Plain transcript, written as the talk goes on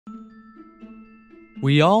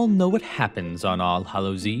We all know what happens on All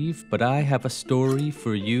Hallows Eve, but I have a story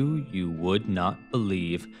for you would not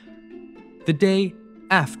believe. The day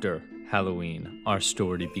after Halloween, our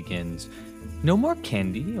story begins. No more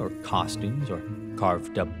candy or costumes or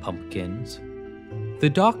carved up pumpkins. The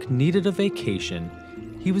doc needed a vacation.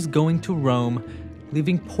 He was going to Rome,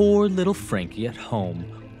 leaving poor little Frankie at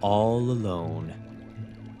home, all alone.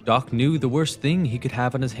 Doc knew the worst thing he could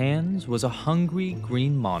have on his hands was a hungry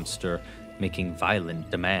green monster making violent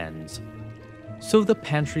demands. So the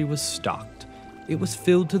pantry was stocked. It was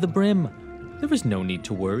filled to the brim. There was no need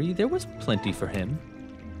to worry, there was plenty for him.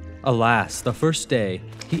 Alas, the first day,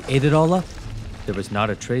 he ate it all up. There was not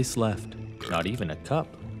a trace left, not even a cup.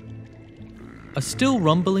 A still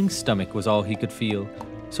rumbling stomach was all he could feel,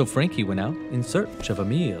 so Frankie went out in search of a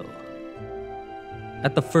meal.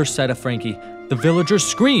 At the first sight of Frankie, the villagers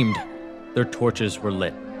screamed. Their torches were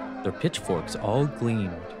lit, their pitchforks all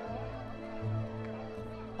gleamed.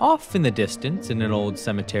 Off in the distance, in an old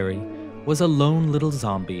cemetery, was a lone little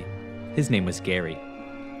zombie. His name was Gary.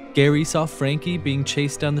 Gary saw Frankie being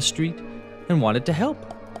chased down the street and wanted to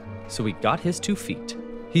help, so he got his 2 feet.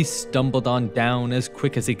 He stumbled on down as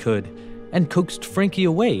quick as he could and coaxed Frankie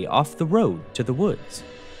away off the road to the woods.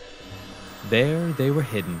 There they were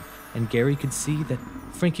hidden, and Gary could see that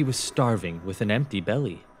Frankie was starving with an empty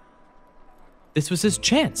belly. This was his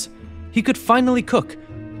chance. He could finally cook.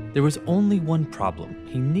 There was only one problem.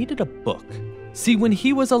 He needed a book. See, when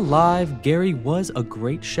he was alive, Gary was a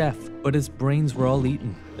great chef, but his brains were all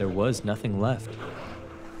eaten. There was nothing left.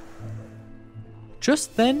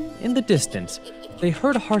 Just then, in the distance, they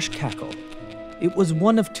heard a harsh cackle. It was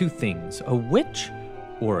one of 2 things, a witch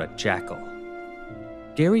or a jackal.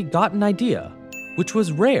 Gary got an idea, which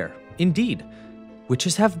was rare, indeed.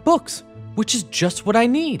 Witches have books, which is just what I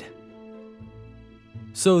need.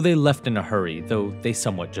 So they left in a hurry, though they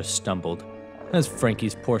somewhat just stumbled, as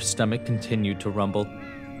Frankie's poor stomach continued to rumble.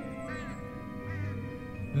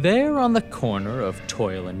 There on the corner of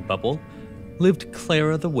Toil and Bubble lived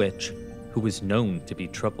Clara the Witch, who was known to be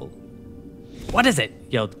trouble. "What is it?"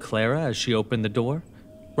 yelled Clara as she opened the door.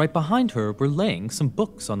 Right behind her were laying some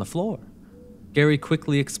books on the floor. Gary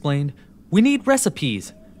quickly explained, "We need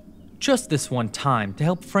recipes. Just this one time to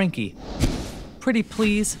help Frankie. Pretty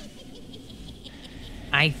please."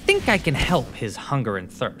 "I think I can help his hunger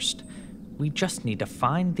and thirst. We just need to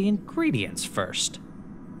find the ingredients first."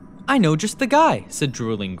 "I know just the guy," said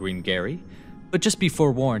drooling Green Gary, but just be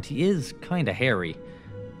forewarned, he is kinda hairy.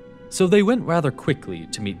 So they went rather quickly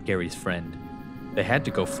to meet Gary's friend. They had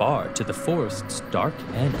to go far to the forest's dark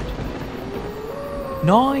end.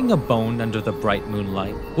 Gnawing a bone under the bright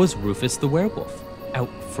moonlight was Rufus the werewolf,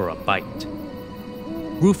 out for a bite.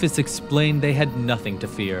 Rufus explained they had nothing to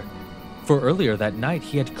fear, for earlier that night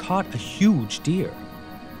he had caught a huge deer.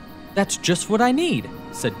 "That's just what I need,"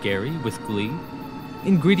 said Gary with glee.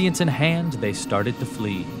 Ingredients in hand, they started to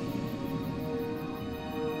flee.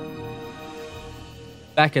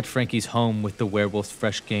 Back at Frankie's home with the werewolf's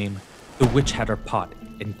fresh game, the witch had her pot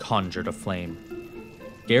and conjured a flame.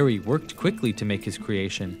 Gary worked quickly to make his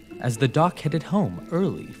creation, as the doc headed home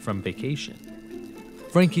early from vacation.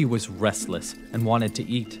 Frankie was restless and wanted to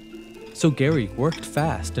eat, so Gary worked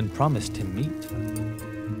fast and promised him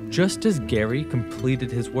meat. Just as Gary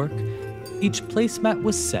completed his work, each placemat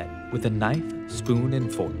was set with a knife, spoon,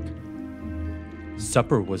 and fork.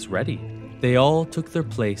 Supper was ready. They all took their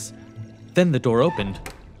place. Then the door opened,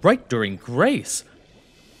 right during grace.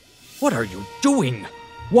 "What are you doing?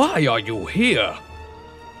 Why are you here?"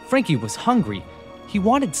 Frankie was hungry. He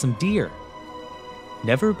wanted some deer.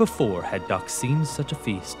 Never before had Doc seen such a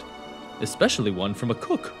feast, especially one from a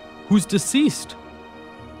cook who's deceased.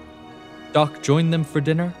 Doc joined them for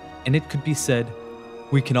dinner, and it could be said,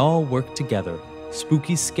 "We can all work together,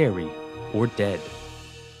 spooky, scary, or dead."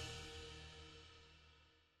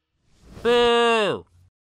 Boo!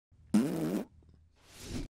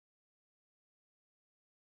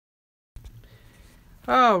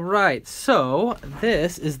 All right, so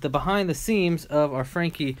this is the behind the scenes of our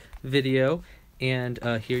Frankie video, and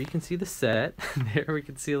here you can see the set. There we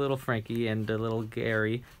can see a little Frankie and a little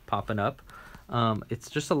Gary popping up. It's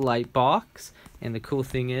just a light box, and the cool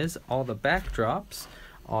thing is all the backdrops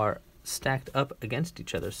are stacked up against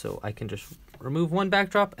each other, so I can just remove one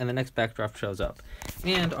backdrop and the next backdrop shows up.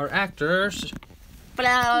 And our actors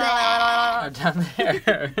are down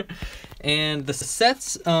there. And the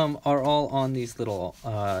sets are all on these little,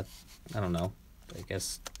 I don't know, I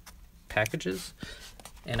guess packages.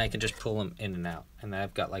 And I can just pull them in and out. And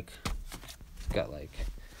I've got like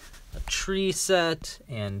a tree set,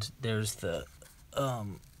 and there's the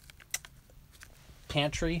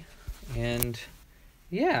pantry, and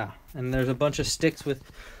Yeah, and there's a bunch of sticks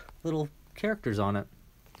with little characters on it.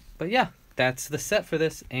 But yeah, that's the set for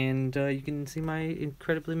this, and you can see my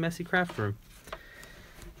incredibly messy craft room.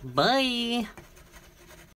 Bye!